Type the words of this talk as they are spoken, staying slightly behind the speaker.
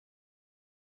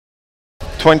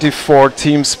24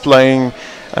 teams playing.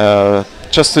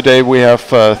 Just today we have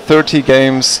 30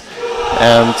 games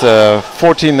and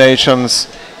 14 nations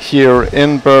here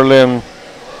in Berlin.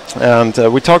 And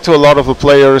we talked to a lot of the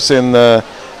players in a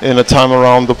time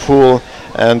around the pool,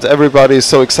 and everybody is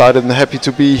so excited and happy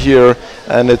to be here.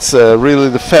 And it's really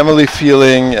the family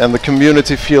feeling and the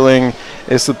community feeling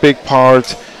is a big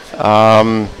part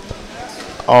of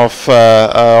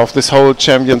this whole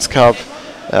Champions Cup.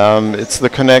 It's the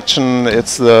connection,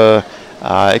 it's the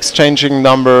exchanging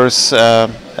numbers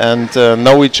and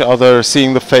know each other,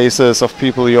 seeing the faces of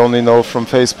people you only know from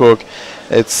Facebook.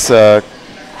 It's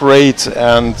great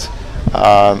and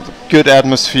good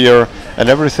atmosphere, and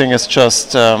everything is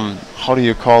just how do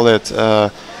you call it?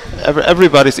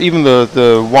 Everybody's, even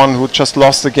the one who just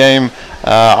lost the game,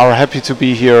 are happy to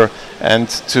be here and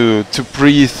to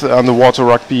breathe on the water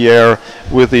rugby air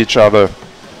with each other.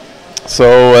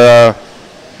 So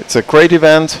it's a great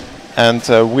event, and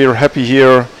we're happy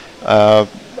here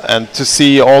and to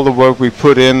see all the work we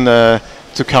put in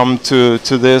to come to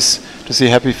this, to see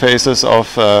happy faces of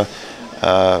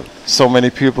so many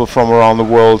people from around the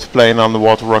world playing on the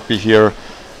water rugby here.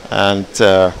 And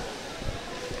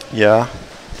yeah.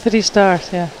 3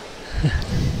 stars, yeah.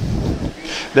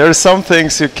 There are some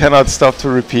things you cannot stop to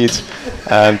repeat.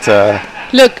 And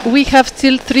look, we have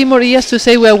still 3 more years to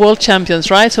say we are world champions,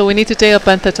 right? So we need to take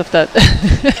advantage of that.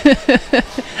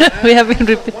 We have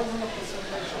been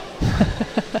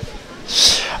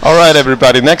all right,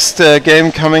 everybody. Next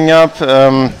game coming up.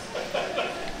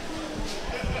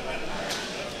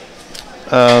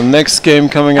 Next game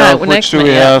coming up. Which do we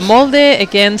have? Molde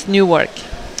against Newark.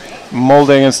 Molde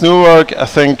against Newark. I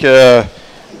think that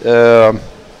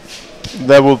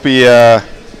will be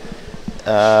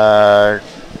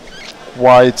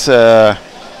quite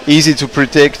easy to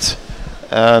predict,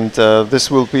 and this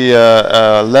will be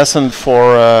a lesson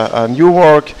for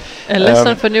Newark. A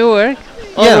lesson for Newark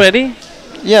already?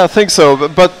 Yeah, I think so.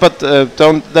 But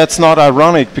don't. That's not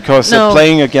ironic, because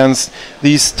playing against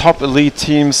these top elite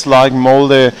teams like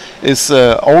Molde is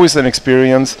always an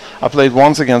experience. I played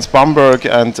once against Bamberg,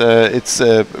 and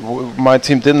my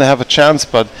team didn't have a chance,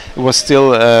 but it was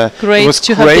still great. It was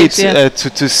great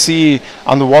to see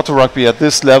underwater rugby at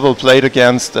this level played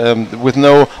against with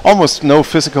almost no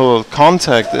physical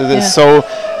contact. It is so.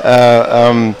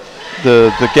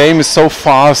 The game is so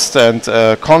fast and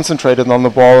concentrated on the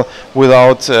ball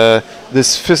without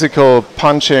this physical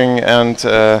punching and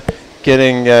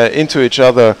getting into each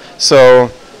other.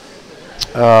 So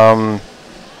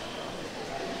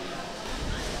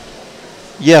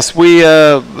yes, we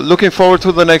looking forward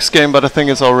to the next game, but I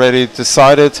think it's already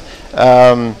decided.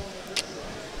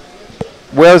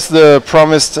 Where's the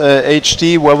promised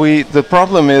HD? Well, the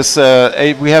problem is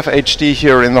we have HD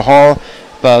here in the hall,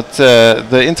 but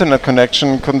the internet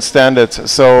connection couldn't stand it.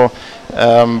 So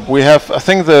we have, I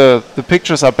think the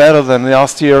pictures are better than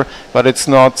last year, but it's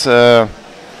not the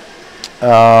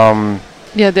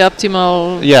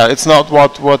optimal. Yeah, it's not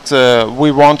what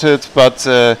we wanted, but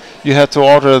you had to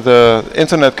order the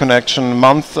internet connection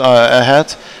month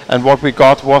ahead, and what we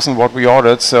got wasn't what we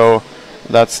ordered, so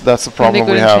that's the problem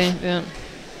we have.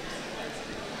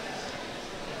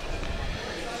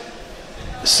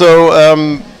 So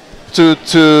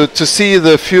to see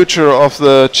the future of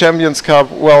the Champions Cup,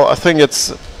 well, I think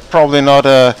it's probably not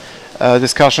a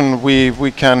discussion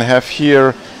we can have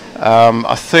here.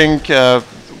 I think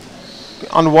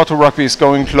underwater rugby is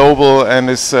going global and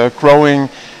is growing,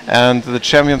 and the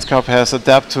Champions Cup has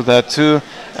adapted to that too.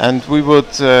 And we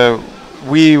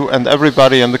and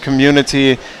everybody in the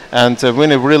community, and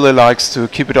Winnie really likes to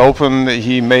keep it open.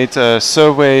 He made a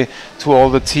survey to all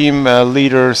the team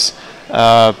leaders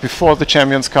before the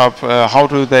Champions Cup, how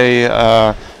do they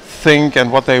think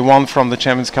and what they want from the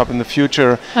Champions Cup in the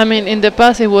future. I mean, in the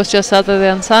past it was just Saturday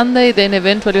and Sunday, then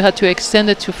eventually you had to extend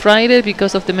it to Friday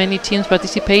because of the many teams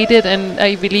participated, and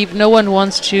I believe no one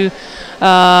wants to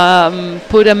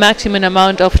put a maximum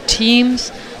amount of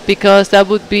teams, because that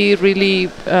would be really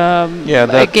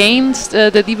against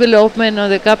the development of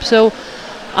the Cup. So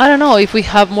I don't know if we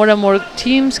have more and more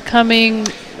teams coming.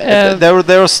 There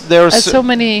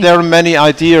are many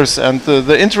ideas, and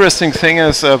the interesting thing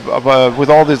is with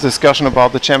all this discussion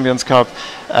about the Champions Cup,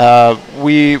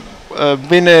 Winnie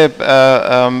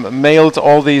mailed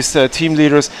all these team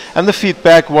leaders, and the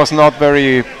feedback was not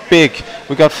very big.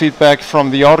 We got feedback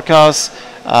from the Orcas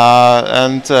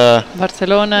and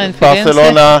Barcelona and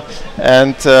Barcelona,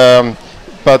 and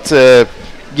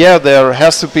yeah, there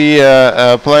has to be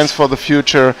plans for the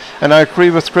future, and I agree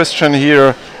with Christian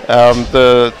here.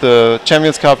 The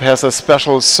Champions Cup has a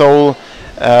special soul,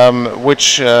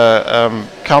 which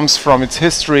comes from its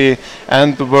history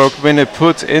and the work Vinny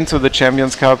put into the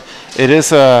Champions Cup. It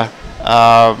is a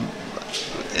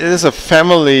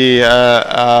family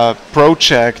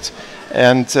project,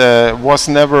 and was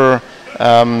never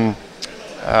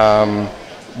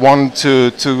one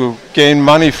to gain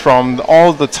money from.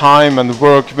 All the time and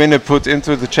work Vinny put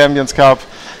into the Champions Cup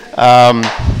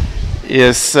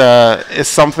is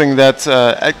something that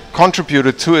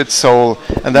contributed to its soul,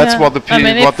 and that's what the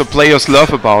players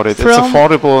love about it. It's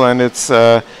affordable, and it's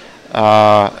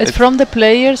from the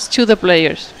players to the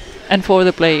players and for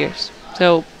the players.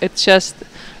 So it's just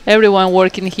everyone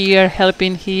working here,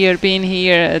 helping here, being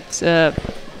here. It's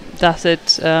does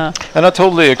it. And I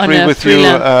totally agree with you,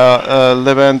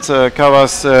 Levent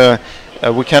Kavas.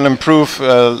 We can improve.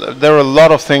 There are a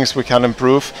lot of things we can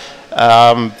improve,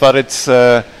 but it's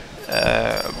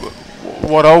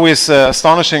what always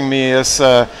astonishing me is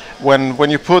when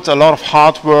you put a lot of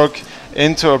hard work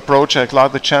into a project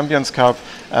like the Champions Cup,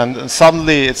 and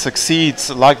suddenly it succeeds.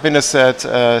 Like Vinny said,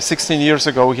 16 years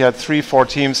ago he had 3-4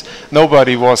 teams.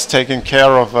 Nobody was taking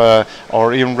care of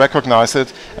or even recognized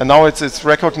it, and now it's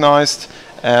recognized.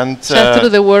 And just through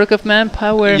the work of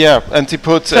manpower. Yeah, and he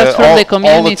put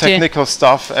all the technical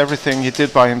stuff, everything he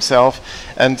did by himself.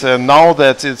 And now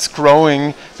that it's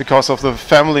growing because of the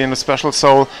family and the special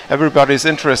soul, everybody's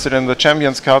interested in the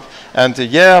Champions Cup. And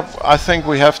yeah, I think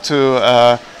we have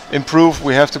to improve.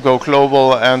 We have to go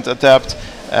global and adapt.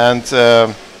 And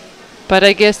but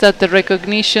I guess that the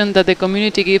recognition that the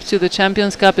community gives to the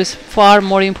Champions Cup is far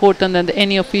more important than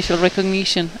any official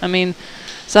recognition. I mean,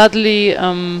 sadly,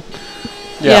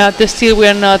 still we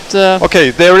are not.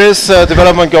 Okay, there is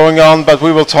development going on, but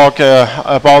we will talk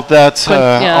about that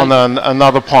on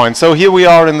another point. So here we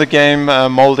are in the game,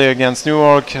 Molde against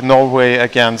Newark, Norway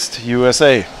against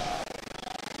USA.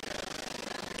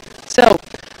 So.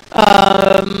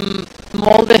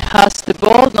 Molde has the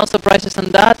ball, no surprises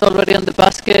on that, already on the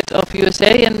basket of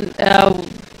USA, and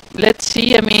let's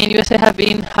see. I mean, USA have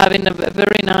been having a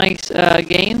very nice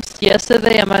games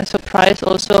yesterday. I'm surprised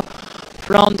also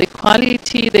from the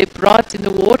quality they brought in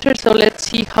the water, so let's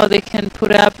see how they can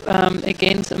put up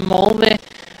against Molde.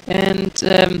 And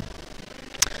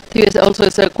USA also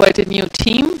is quite a new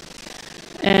team,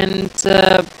 and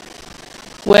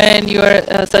when you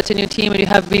are such a new team and you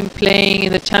have been playing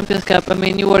in the Champions Cup, I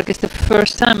mean, Newark is the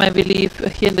first time, I believe,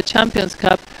 here in the Champions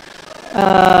Cup,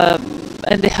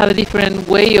 and they have a different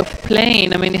way of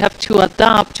playing. I mean, you have to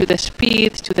adapt to the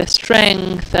speed, to the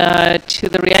strength, to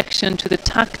the reaction, to the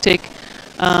tactic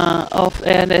of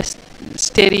a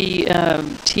steady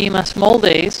team as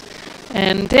Molde,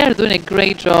 and they are doing a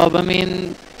great job. I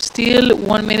mean, still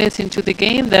 1 minute into the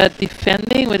game, they're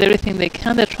defending with everything they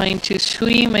can. They're trying to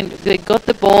swim, and they got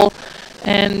the ball,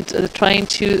 and trying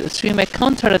to swim a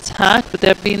counter-attack, but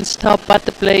they're being stopped by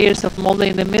the players of Molde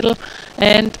in the middle.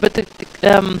 But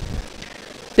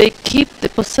they keep the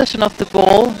possession of the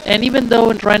ball, and even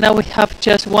though right now we have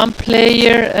just one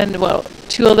player and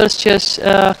two others just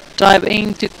dive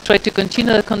in to try to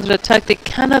continue the counter-attack, they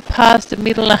cannot pass the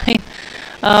middle line.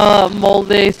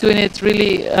 Molde is doing it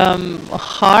really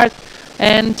hard,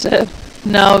 and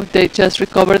now they just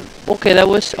recovered. Okay, that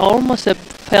was almost a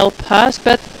failed pass,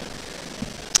 but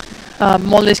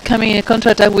Molde is coming in a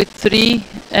counter-attack with 3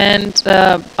 and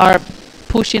are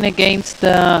pushing against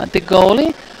the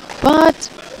goalie, but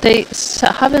they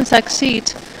haven't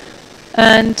succeeded.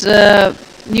 And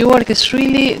Newark is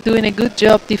really doing a good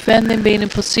job defending, being in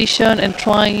position and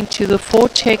trying to do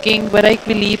forechecking, but I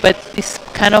believe at this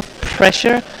kind of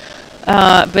pressure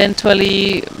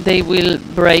eventually they will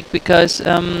break, because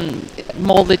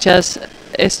Molde just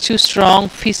is too strong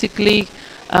physically.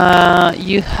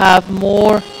 You have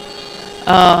more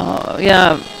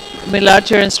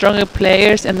larger and stronger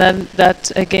players, and then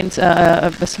that against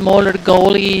a smaller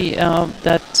goalie,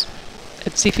 that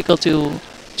it's difficult to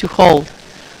hold.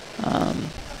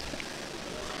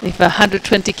 If a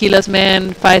 120 kilos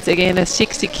man fights against a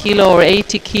 60 kilo or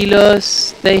 80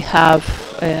 kilos, they have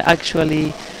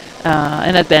actually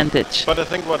an advantage. But I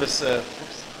think what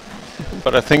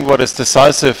is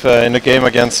decisive in a game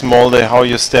against Molde, how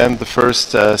you stand the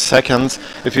first seconds.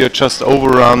 If you just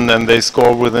overrun and they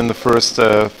score within the first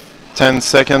 10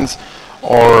 seconds,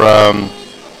 or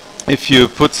if you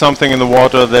put something in the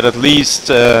water that at least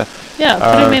 3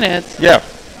 minutes. Yeah,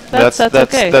 that's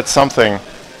okay. That's something.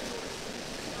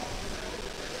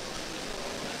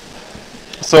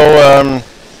 So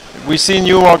we see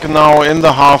Newark now in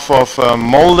the half of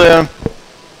Molde,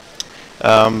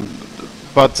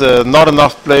 but not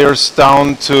enough players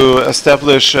down to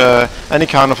establish any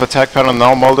kind of attack pattern.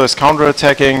 Now Molde is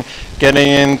counter-attacking, getting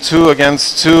in 2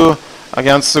 against 2,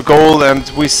 against the goal, and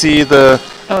we see the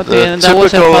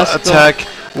typical attack.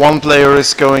 One player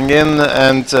is going in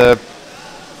and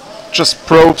just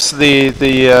probes the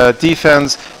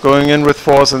defense, going in with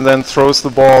force, and then throws the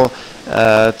ball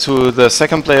to the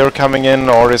second player coming in,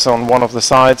 or is on one of the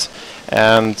sides,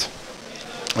 and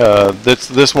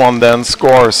this one then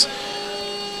scores.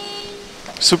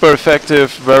 Super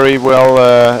effective, very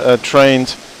well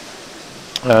trained,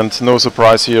 and no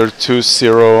surprise here,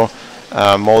 2-0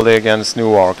 Molde against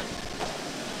Newark.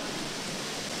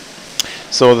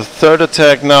 So the third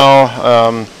attack now,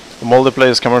 the Molde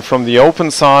player is coming from the open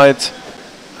side,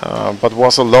 but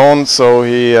was alone, so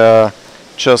he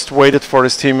just waited for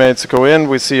his teammates to go in.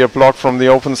 We see a block from the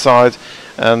open side,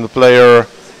 and the player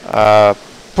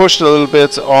pushed a little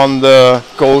bit on the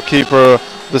goalkeeper.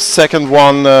 The second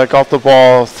one got the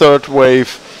ball, third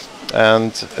wave,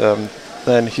 and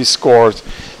then he scored.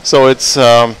 So it's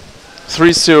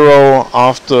 3-0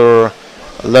 after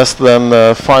less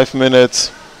than 5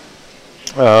 minutes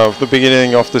of the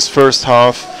beginning of this first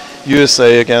half.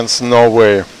 USA against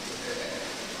Norway.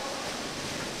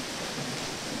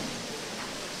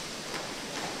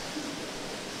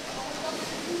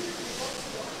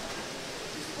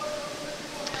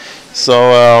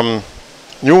 So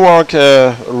Newark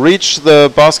reached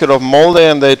the basket of Molde,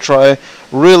 and they try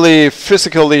really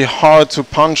physically hard to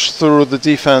punch through the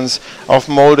defense of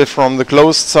Molde from the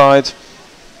closed side.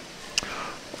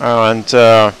 And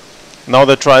now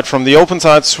they tried from the open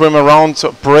side, swim around,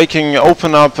 breaking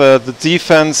open up the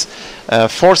defense,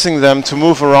 forcing them to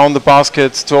move around the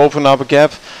basket to open up a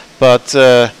gap. But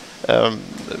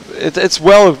it's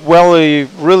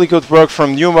really good work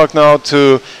from Newark now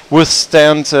to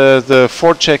withstand the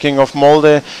forechecking of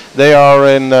Molde. They are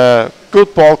in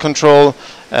good ball control,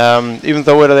 even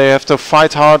though they have to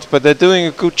fight hard, but they're doing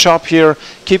a good job here,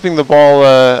 keeping the ball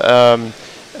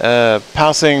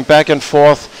passing back and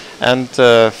forth, and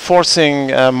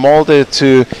forcing Molde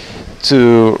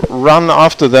to run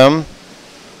after them.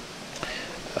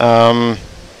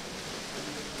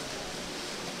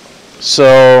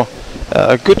 So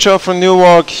good job from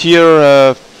Newark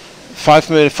here. 4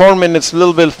 minutes, a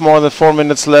little bit more than 4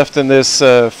 minutes left in this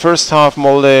first half.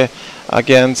 Molde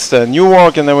against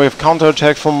Newark, and then we have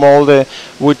counterattack from Molde,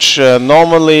 which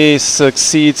normally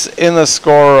succeeds in a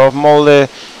score of Molde.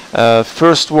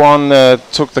 First one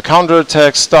took the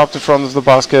counterattack, stopped in front of the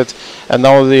basket, and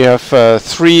now they have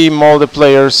 3 Molde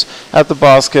players at the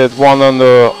basket, one on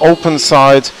the open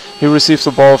side. He receives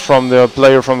the ball from the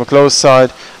player from the closed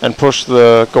side and pushed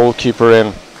the goalkeeper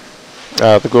in.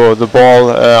 The ball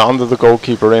under the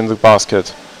goalkeeper in the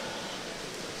basket.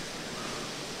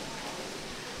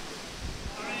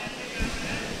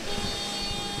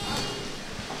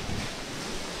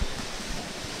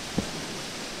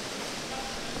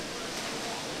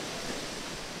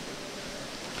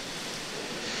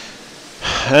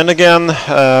 And again,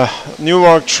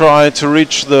 Newark tried to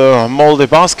reach the Molde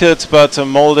basket, but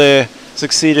Molde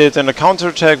succeeded in a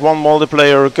counterattack. One Molde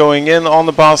player going in on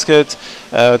the basket,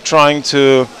 trying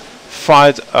to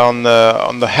fight on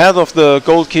the head of the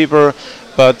goalkeeper,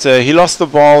 but he lost the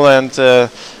ball, and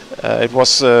it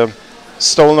was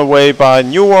stolen away by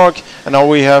Newark. And now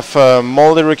we have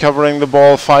Molde recovering the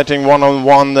ball, fighting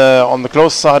one-on-one on the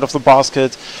close side of the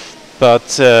basket,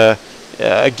 but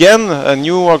again,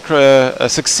 Newark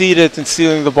succeeded in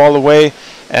stealing the ball away,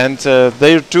 and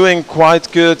they're doing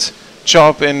quite good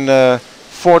job in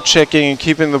forechecking and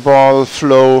keeping the ball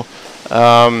flow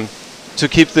to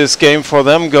keep this game for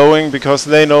them going, because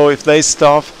they know if they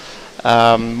stop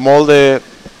Molde,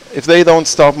 if they don't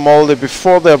stop Molde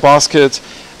before their basket,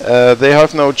 they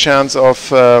have no chance of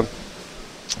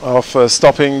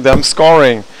stopping them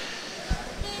scoring.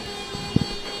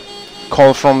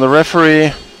 Call from the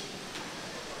referee.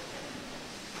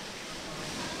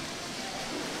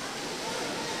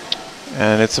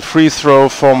 And it's a free throw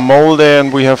for Molde,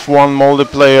 and we have one Molde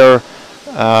player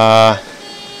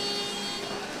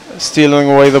stealing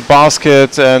away the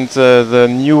basket, and the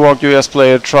Newark US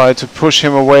player tried to push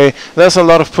him away. There's a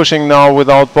lot of pushing now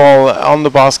without ball on the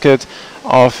basket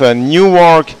of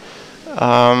Newark.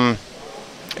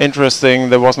 Interesting,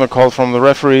 there was no call from the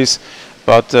referees,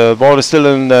 but the ball is still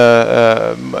in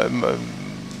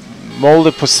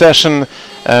Molde possession,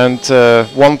 and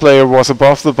one player was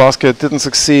above the basket, didn't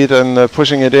succeed in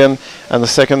pushing it in, and the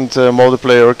second Molde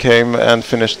player came and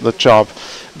finished the job.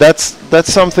 That's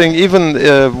something. Even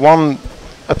one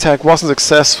attack wasn't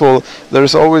successful, there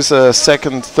is always a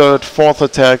second, third, fourth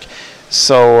attack,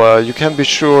 so you can be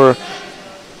sure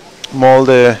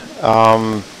Molde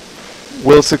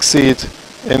will succeed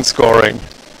in scoring.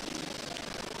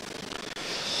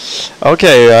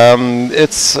 Okay,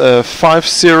 it's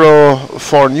 5-0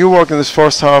 for Newark in this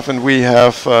first half, and we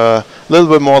have a little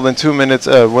bit more than 2 minutes,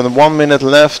 with 1 minute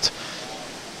left.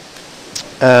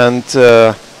 And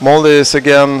Molde is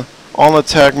again on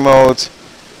attack mode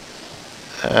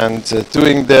and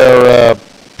doing their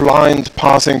blind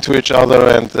passing to each other,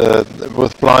 and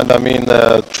with blind I mean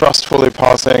trustfully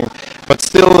passing. But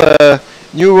still,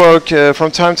 Newark from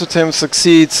time to time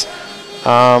succeeds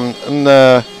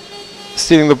in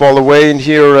stealing the ball away, and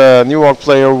here a Newark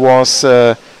player was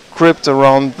gripped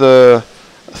around the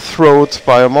throat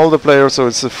by a Molde player, so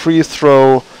it's a free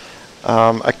throw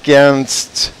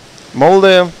against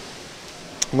Molde.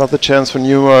 Another chance for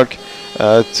Newark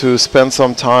to spend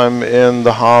some time in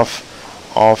the half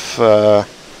of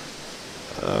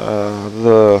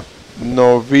the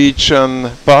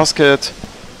Norwegian basket.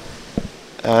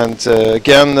 And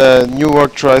again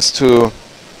Newark tries to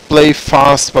play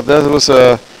fast, but there was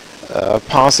a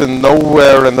pass in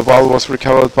nowhere, and the ball was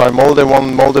recovered by Molde.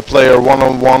 One Molde player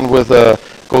one-on-one with a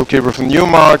goalkeeper from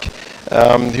Newmark.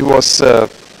 He was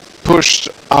pushed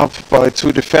up by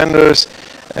two defenders,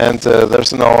 and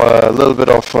there's now a little bit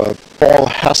of ball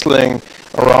hassling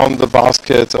around the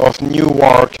basket of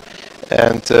Newark,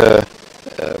 and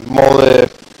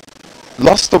Molde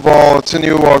lost the ball to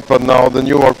Newark, but now the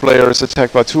Newark player is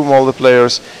attacked by two Molde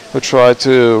players who try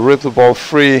to rip the ball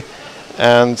free,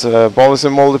 and ball is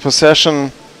in Molde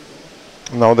possession.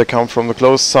 Now they come from the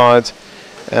close side,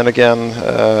 and again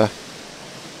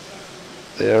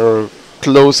they're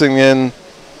closing in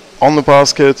on the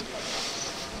basket.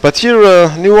 But here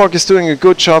Newark is doing a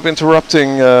good job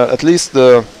interrupting at least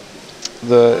the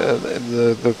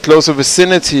closer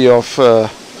vicinity of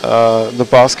the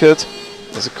basket.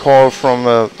 There's a call from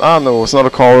no, it's not a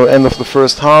call. End of the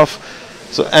first half.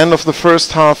 So end of the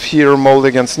first half here, Molde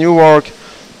against Newark,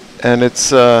 and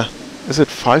it's is it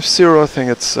 5-0? I think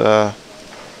it's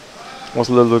was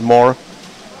a little bit more.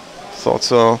 Thought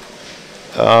so.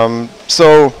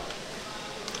 So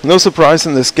no surprise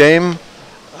in this game.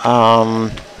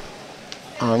 I'm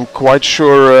quite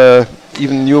sure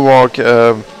even Newark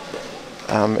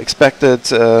expected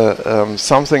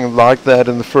something like that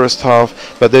in the first half,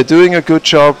 but they're doing a good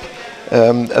job,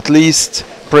 at least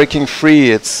breaking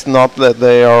free. It's not that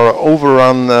they are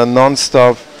overrun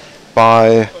non-stop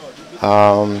by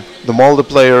the Molde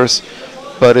players,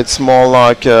 but it's more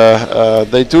like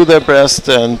they do their best,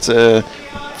 and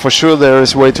for sure there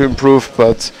is way to improve,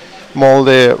 but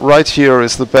Molde right here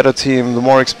is the better team, the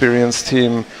more experienced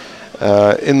team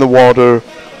in the water.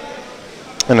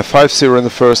 And a 5-0 in the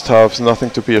first half is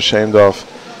nothing to be ashamed of.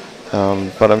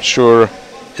 But I'm sure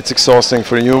it's exhausting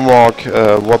for Newark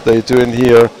what they do in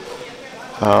here.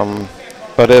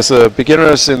 But as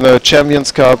beginners in the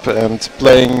Champions Cup and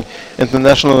playing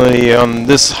internationally on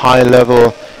this high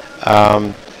level,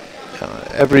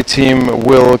 every team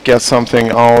will get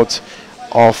something out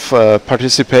of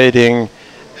participating,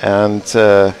 and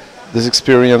this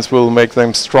experience will make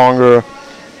them stronger.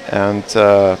 And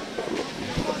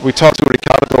we talked to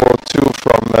Ricardo too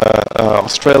from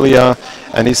Australia,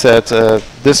 and he said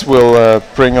this will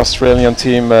bring Australian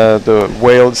team, the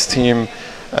Wales team,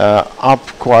 up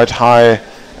quite high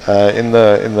in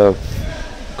the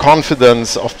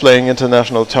confidence of playing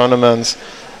international tournaments.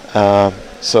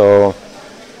 So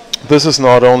this is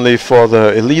not only for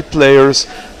the elite players,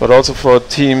 but also for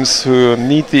teams who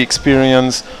need the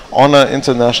experience on an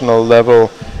international level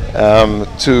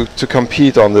to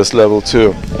compete on this level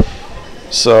too.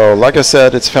 So, like I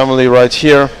said, it's family right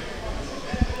here,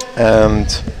 and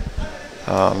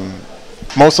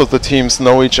most of the teams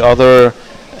know each other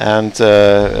and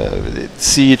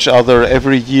see each other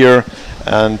every year.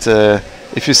 And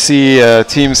if you see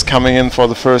teams coming in for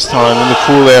the first time in the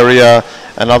pool area,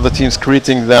 and other teams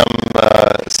greeting them,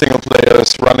 single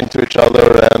players running to each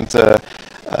other and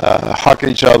hug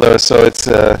each other, so it's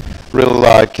really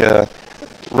like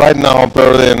right now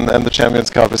Berlin and the Champions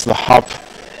Cup is the hub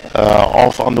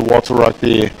of underwater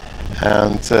rugby,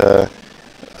 and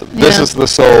this is the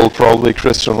soul probably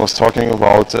Christian was talking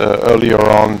about earlier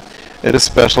on. It is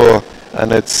special,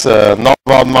 and it's not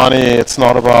about money, it's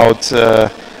not about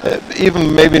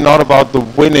even maybe not about the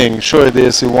winning. Sure it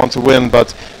is, you want to win,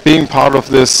 but being part of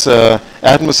this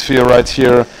atmosphere right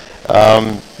here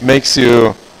makes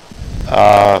you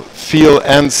feel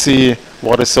and see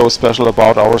what is so special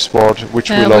about our sport, which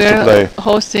we love to play.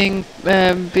 Hosting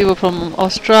people from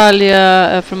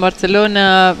Australia, from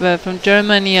Barcelona, from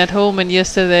Germany at home, and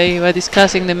yesterday we were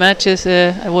discussing the matches.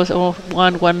 It was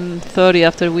 1:30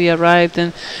 after we arrived,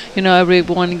 and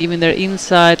everyone giving their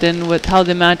insight and how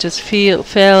the matches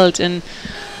felt, and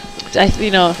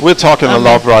we're talking a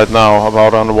lot right now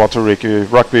about underwater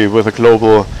rugby with a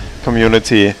global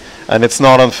community, and it's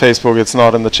not on Facebook, it's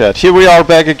not in the chat. Here we are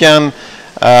back again.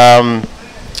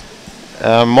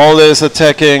 Molde is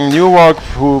attacking Newark,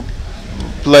 who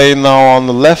play now on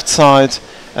the left side.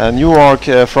 Newark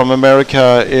from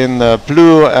America in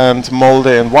blue and Molde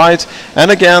in white.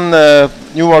 And again,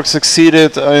 Newark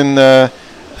succeeded in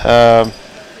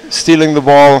stealing the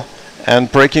ball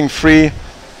and breaking free.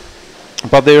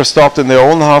 But they are stopped in their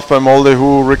own half by Molde,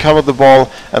 who recovered the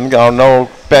ball and are now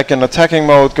back in attacking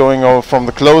mode, going over from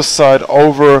the closed side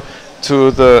over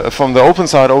to from the open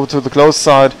side over to the closed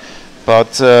side.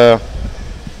 But I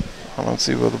don't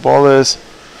see where the ball is.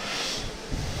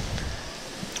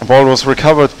 The ball was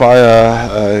recovered by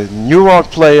a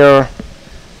Newark player,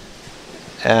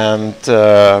 and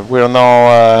we are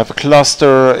now have a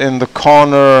cluster in the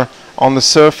corner on the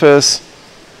surface.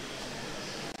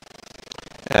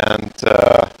 And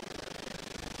I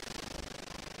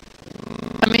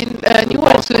mean,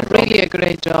 Newark is doing really a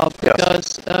great job,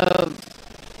 because,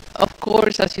 of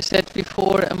course, as you said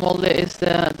before, Molde is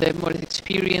the more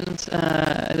experienced,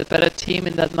 the better team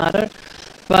in that matter.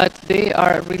 But they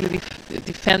are really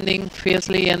defending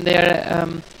fiercely, and they're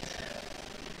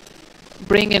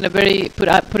bringing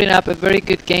putting up a very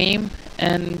good game,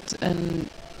 and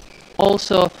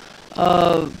also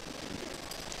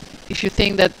if you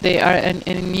think that they are a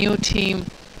new team,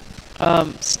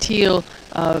 still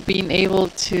being able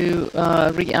to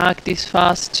react this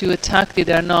fast to attack that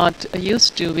they're not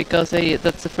used to, because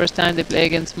that's the first time they play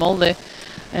against Molde,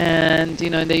 and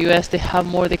in the US they have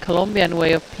more the Colombian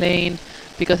way of playing,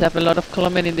 because they have a lot of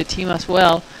Colombian in the team as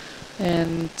well.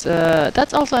 And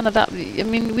that's also another, I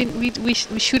mean, we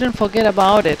shouldn't forget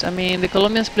about it. I mean, the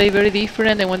Colombians play very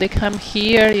different, and when they come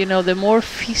here, they're more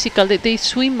physical. They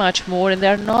swim much more, and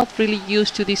they're not really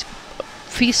used to this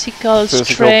physical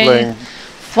strength,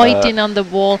 fighting on the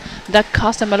ball. That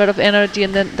costs them a lot of energy,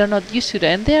 and then they're not used to that.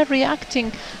 And they're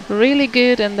reacting really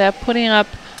good, and they're putting up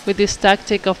with this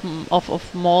tactic of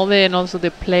Molde, and also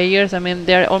the players. I mean,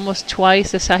 they're almost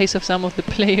twice the size of some of the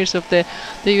players of the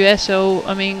US. So,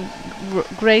 I mean,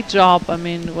 great job. I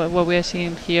mean, what we are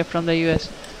seeing here from the US.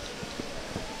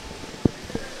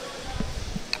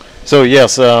 So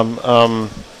yes, and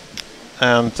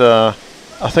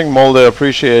I think Molde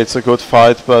appreciates a good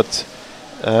fight, but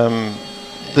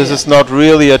this is not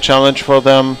really a challenge for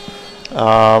them.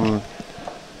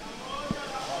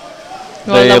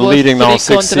 They are leading now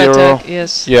 6-0.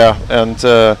 Yes. Yeah, and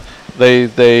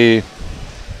they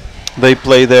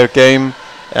play their game,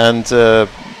 and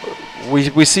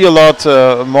we see a lot.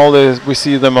 Molde, we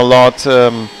see them a lot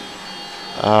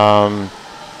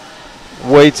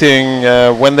waiting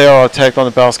when they are attacked on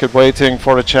the basket, waiting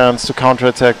for a chance to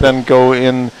counterattack, then go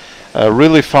in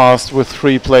really fast with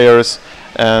 3 players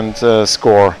and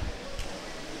score.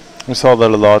 We saw that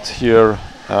a lot here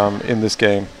in this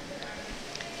game.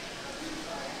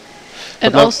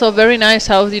 And also very nice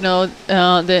how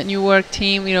the Newark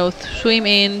team swim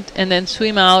in and then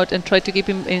swim out and try to keep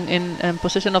him in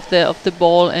possession of the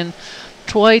ball, and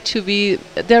try to be.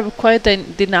 They're quite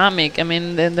dynamic. I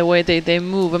mean, in the way they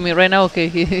move. I mean, right now, okay,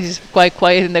 he's quite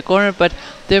quiet in the corner, but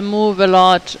they move a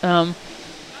lot. And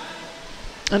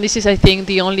this is, I think,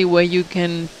 the only way you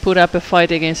can put up a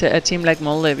fight against a team like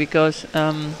Molde, because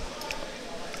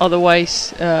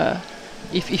otherwise,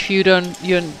 if you don't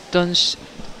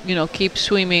keep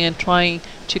swimming and trying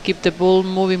to keep the ball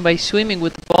moving by swimming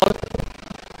with the ball,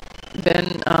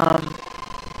 then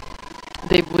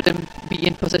they wouldn't be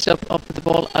in possession of the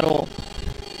ball at all.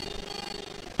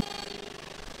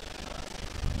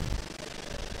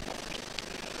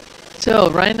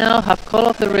 So right now, have call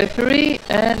of the referee,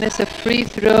 and it's a free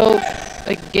throw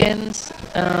against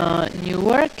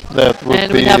Newark. That would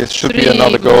and be, it should be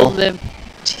another goal. The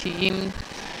team,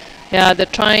 yeah, they're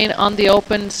trying on the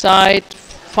open side,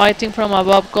 fighting from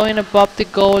above, going above the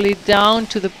goalie, down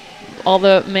to the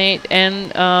other mate,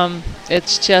 and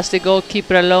it's just the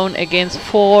goalkeeper alone against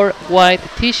 4 white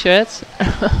t-shirts.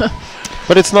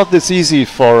 But it's not this easy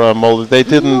for Molde. They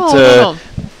didn't. No.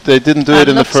 They didn't do it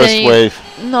in the first wave.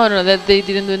 No, that they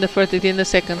didn't do in the first. They did in the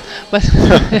second. But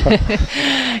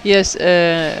yes.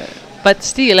 But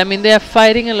still, I mean, they are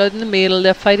fighting a lot in the middle.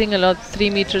 They're fighting a lot 3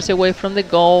 meters away from the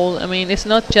goal. I mean, it's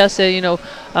not just a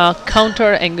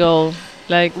counter and goal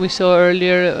like we saw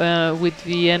earlier with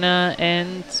Vienna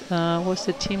and what's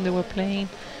the team they were playing?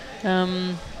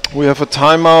 We have a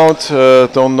timeout.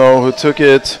 Don't know who took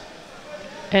it.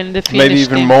 And the maybe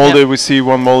even Molde. Yeah. We see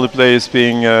one Molde player is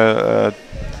being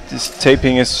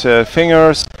taping his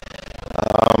fingers.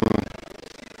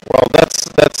 Well,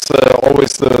 that's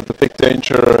always the big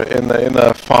danger in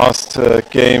a fast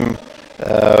game.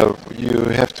 You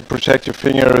have to protect your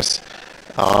fingers.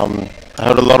 I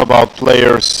heard a lot about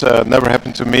players, never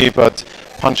happened to me, but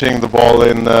punching the ball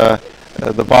in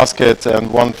the basket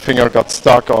and one finger got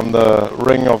stuck on the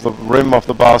rim of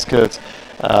the basket,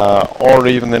 or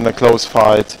even in a close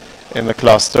fight in the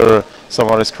cluster,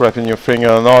 someone is grabbing your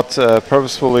finger, not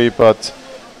purposefully, but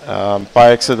by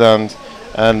accident,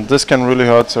 and this can really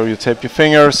hurt, so you tape your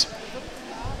fingers.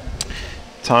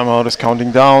 Timeout is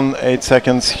counting down, 8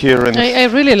 seconds here. I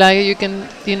really like it. You can,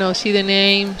 you know, see the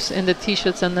names and the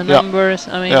T-shirts and the numbers.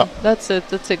 I mean, that's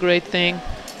a great thing.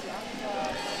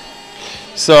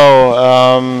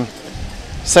 So,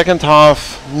 second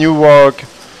half, Newark,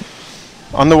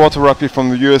 underwater rugby from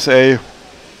the USA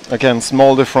against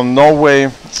Molde from Norway.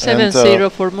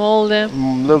 7-0 for Molde. A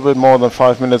little bit more than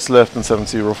 5 minutes left, and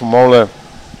 7-0 for Molde.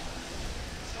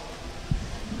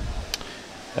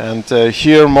 And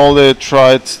here Molde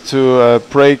tried to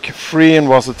break free and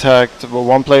was attacked. Well,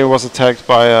 one player was attacked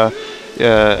by an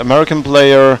American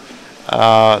player,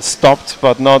 stopped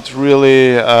but not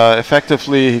really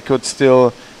effectively. He could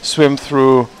still swim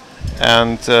through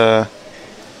and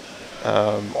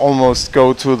almost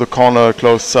go to the corner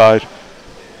close side.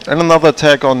 And another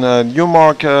attack on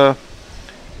Newmark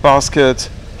basket.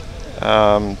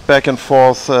 Back and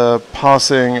forth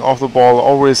passing of the ball,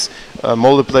 always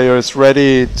Molde player is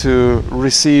ready to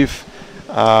receive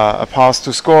a pass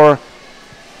to score,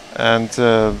 and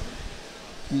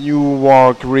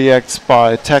Newark reacts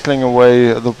by tackling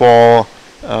away the ball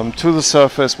to the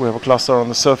surface. We have a cluster on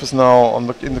the surface now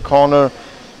in the corner,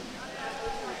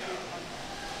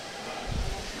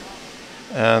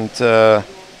 and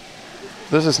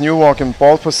this is Newark in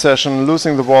ball possession,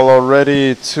 losing the ball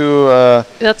already to...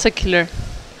 That's a killer.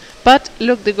 But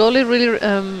look, the goalie really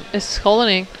is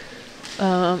holding.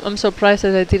 I'm surprised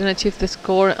that I didn't achieve the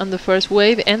score on the first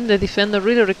wave, and the defender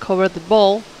really recovered the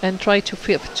ball and tried to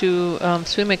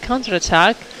swim a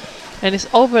counter-attack, and it's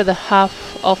over the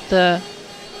half of the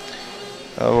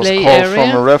was play called area.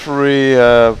 From a referee,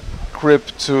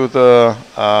 grip to the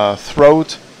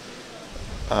throat.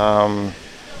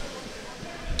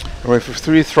 We have a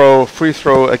free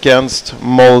throw against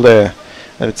Molde,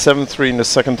 and it's 7-3 in the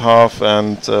second half,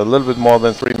 and a little bit more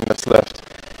than 3 minutes left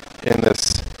in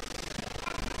this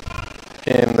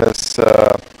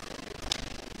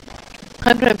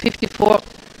 154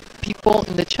 people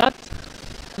in the chat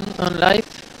on live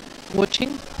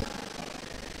watching.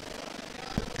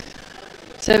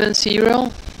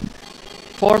 7-0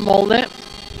 for Molde.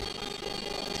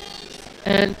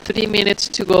 And 3 minutes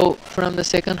to go from the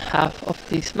second half of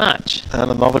this match. And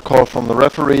another call from the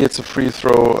referee. It's a free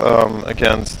throw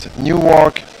against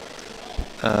Newark.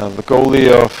 The goalie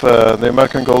of the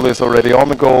American goalie is already on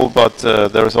the goal, but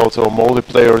there is also a Molde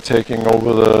player taking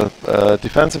over the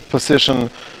defensive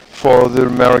position for the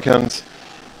Americans.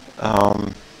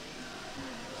 I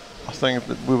think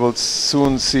that we will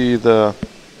soon see the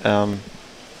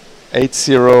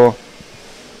 8-0.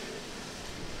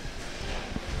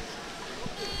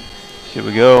 Here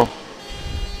we go,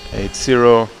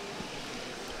 8-0.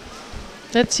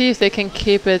 Let's see if they can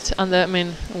keep it under, I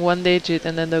mean, one digit,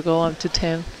 and then they'll go up to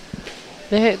 10.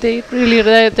 They really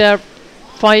they are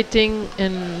fighting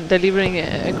and delivering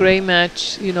a great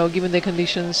match, you know, given the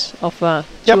conditions of 2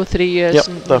 or 3 years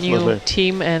new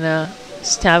team and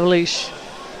established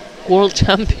world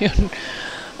champion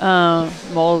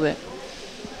Molde.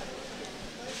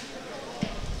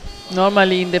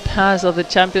 Normally in the past of the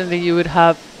Champions League you would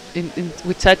have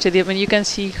with such a different, you can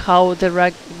see how the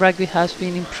rugby has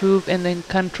been improved, and in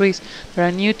countries that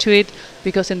are new to it,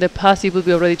 because in the past it would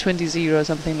be already 20-0 or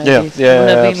something like this. It would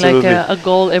have been like a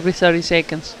goal every 30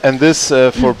 seconds. And this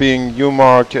for being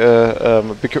Newmark,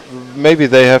 maybe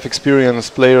they have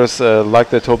experienced players, like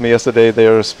they told me yesterday, they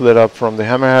are split up from the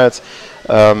Hammerheads.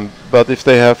 But if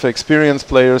they have experienced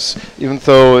players, even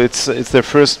though it's their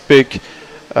first big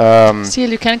still,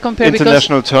 you can compare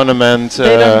international tournament.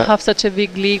 They don't have such a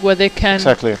big league where they can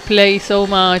play so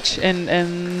much and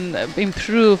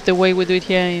improve the way we do it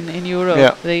here in Europe.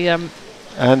 Yeah. They and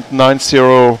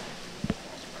 9-0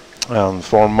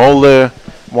 for Molde.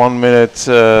 1 minute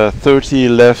 30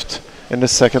 left in the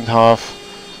second half.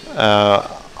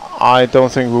 I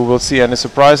don't think we will see any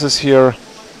surprises here.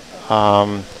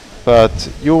 But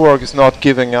Newark is not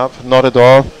giving up, not at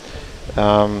all.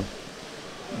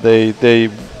 They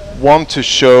want to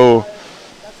show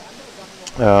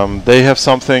they have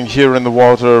something here in the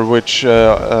water which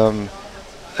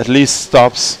at least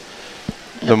stops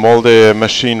the Molde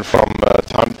machine from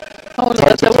time to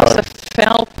time. There was a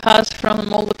foul pass from a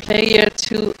Molde player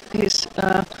to his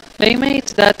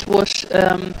playmate that was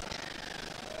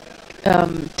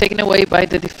taken away by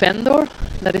the defender.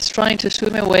 that is trying to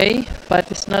swim away, but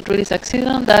it's not really succeeding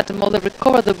on that. Molde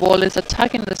recovered the ball, is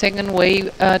attacking the second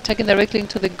wave, attacking directly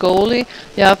into the goalie.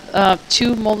 You have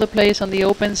two Molde players on the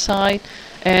open side,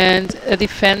 and a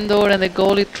defender and the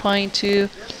goalie trying to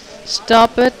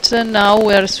stop it. And now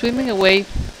we are swimming away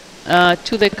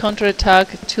to the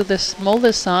counter-attack to the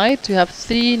Molde side. You have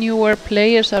 3 newer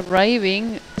players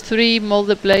arriving, 3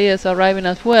 Molde players arriving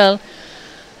as well.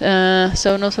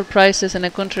 So no surprises in a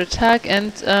counter-attack,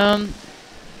 and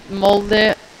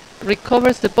Molde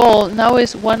recovers the ball. Now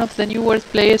is one of the newer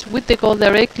players with the goal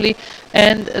directly,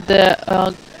 and they're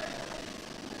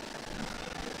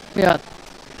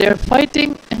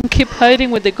fighting and keep hiding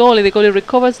with the goalie. The goalie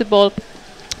recovers the ball,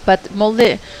 but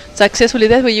Molde successfully.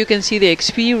 That way you can see the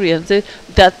experience.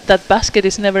 That basket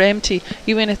is never empty.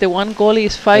 Even if the one goalie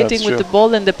is fighting with the ball,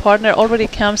 then the partner already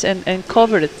comes and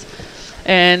covers it.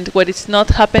 And what is not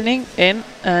happening in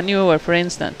Newark, for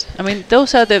instance. I mean,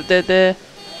 those are the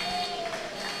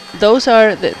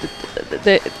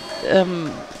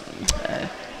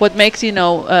what makes, you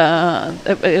know,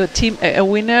 a team a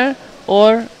winner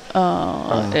or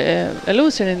a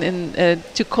loser in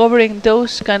to covering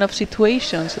those kind of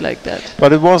situations like that.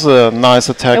 But it was a nice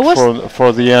attack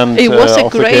for the end. It was a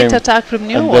of great the game, attack from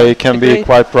Newark. and they can be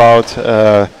quite proud.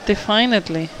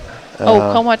 Definitely.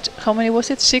 How many was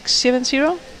it?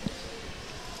 6-7-0?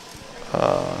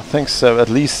 I think at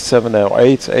least 7 or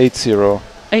 8-0.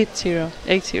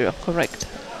 8-0, correct.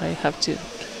 I have to.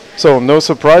 So no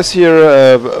surprise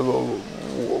here.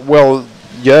 Well,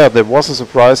 yeah, there was a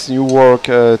surprise. Newark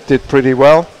did pretty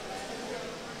well,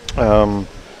 and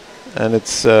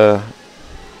it's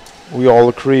we all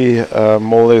agree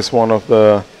Molde is one of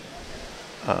the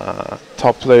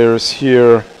top players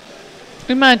here.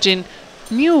 Imagine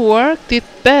Newark did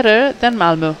better than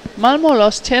Malmö. Malmö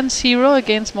lost 10-0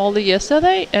 against Molde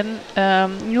yesterday, and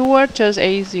Newark just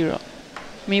 8-0.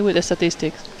 Me with the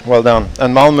statistics. Well done.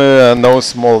 And Malmö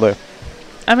knows Molde.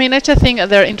 I mean, I just think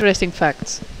they're interesting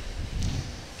facts.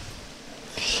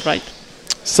 Right.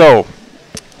 So,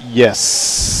 yes.